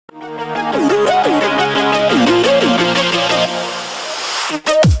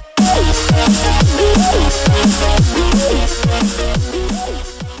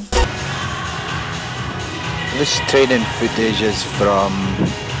training footage is from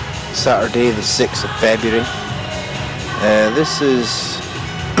Saturday the 6th of February. This is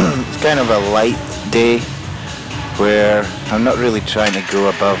it's kind of a light day where I'm not really trying to go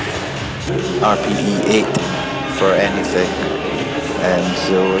above RPE 8 for anything. And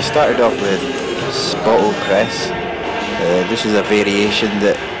so I started off with Spoto Press. This is a variation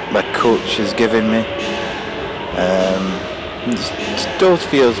that my coach has given me. It still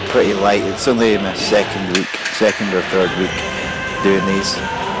feels pretty light. It's only my second or third week doing these.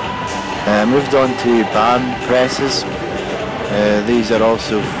 Moved on to band presses. These are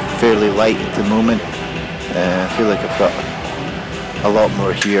also fairly light at the moment. I feel like I've got a lot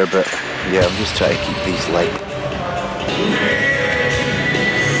more here, but yeah, I'm just trying to keep these light.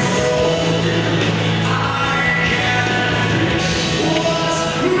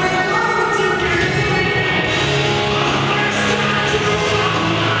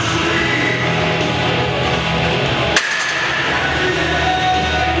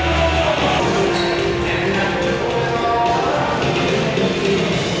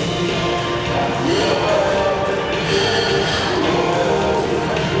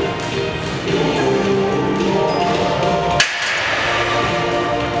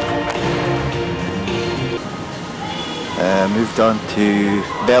 Moved on to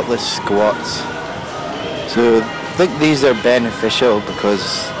Beltless Squats. So I think these are beneficial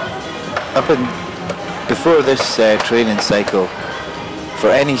because before this training cycle, for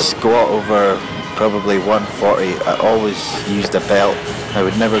any squat over probably 140, I always used a belt. I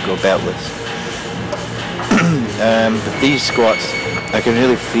would never go beltless. But these squats, I can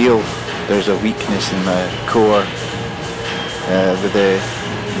really feel there's a weakness in my core with the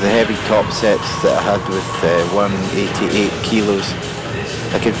heavy top sets that I had with 188 kilos.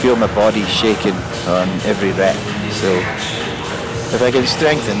 I can feel my body shaking on every rep, so if I can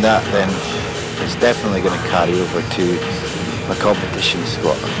strengthen that, then it's definitely going to carry over to my competition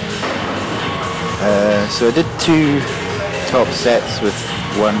squat. So I did 2 top sets with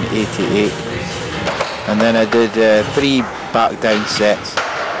 188, and then I did 3 back down sets.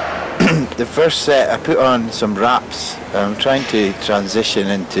 The first set I put on some wraps. I'm trying to transition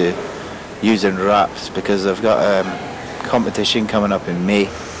into using wraps because I've got a competition coming up in May.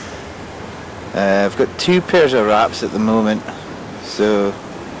 I've got 2 pairs of wraps at the moment, so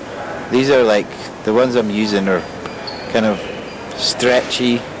these are like the ones I'm using are kind of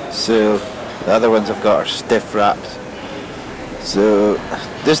stretchy, so the other ones I've got are stiff wraps. So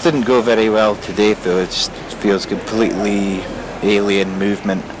this didn't go very well today though. It just feels completely alien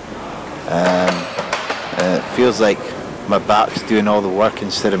movement. It feels like my back's doing all the work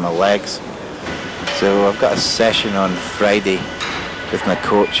instead of my legs. So I've got a session on Friday with my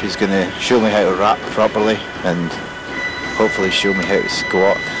coach who's going to show me how to wrap properly and hopefully show me how to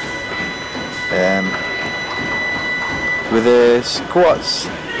squat. With the squats,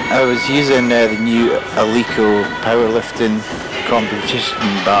 I was using the new Alico powerlifting competition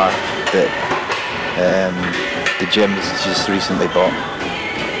bar that the gym has just recently bought.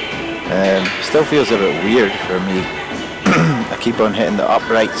 Still feels a bit weird for me. I keep on hitting the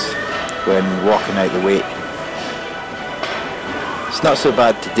uprights when walking out the weight. It's not so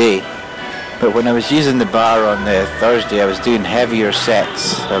bad today, but when I was using the bar on Thursday, I was doing heavier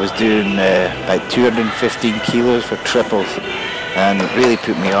sets. I was doing about 215 kilos for triples, and it really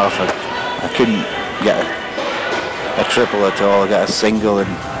put me off. I couldn't get a triple at all. I got a single and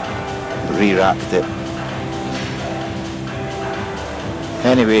re-wrapped it.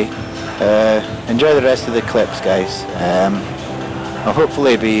 Anyway, enjoy the rest of the clips, guys. I'll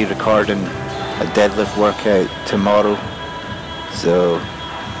hopefully be recording a deadlift workout tomorrow, so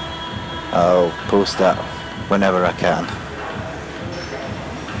I'll post that whenever I can.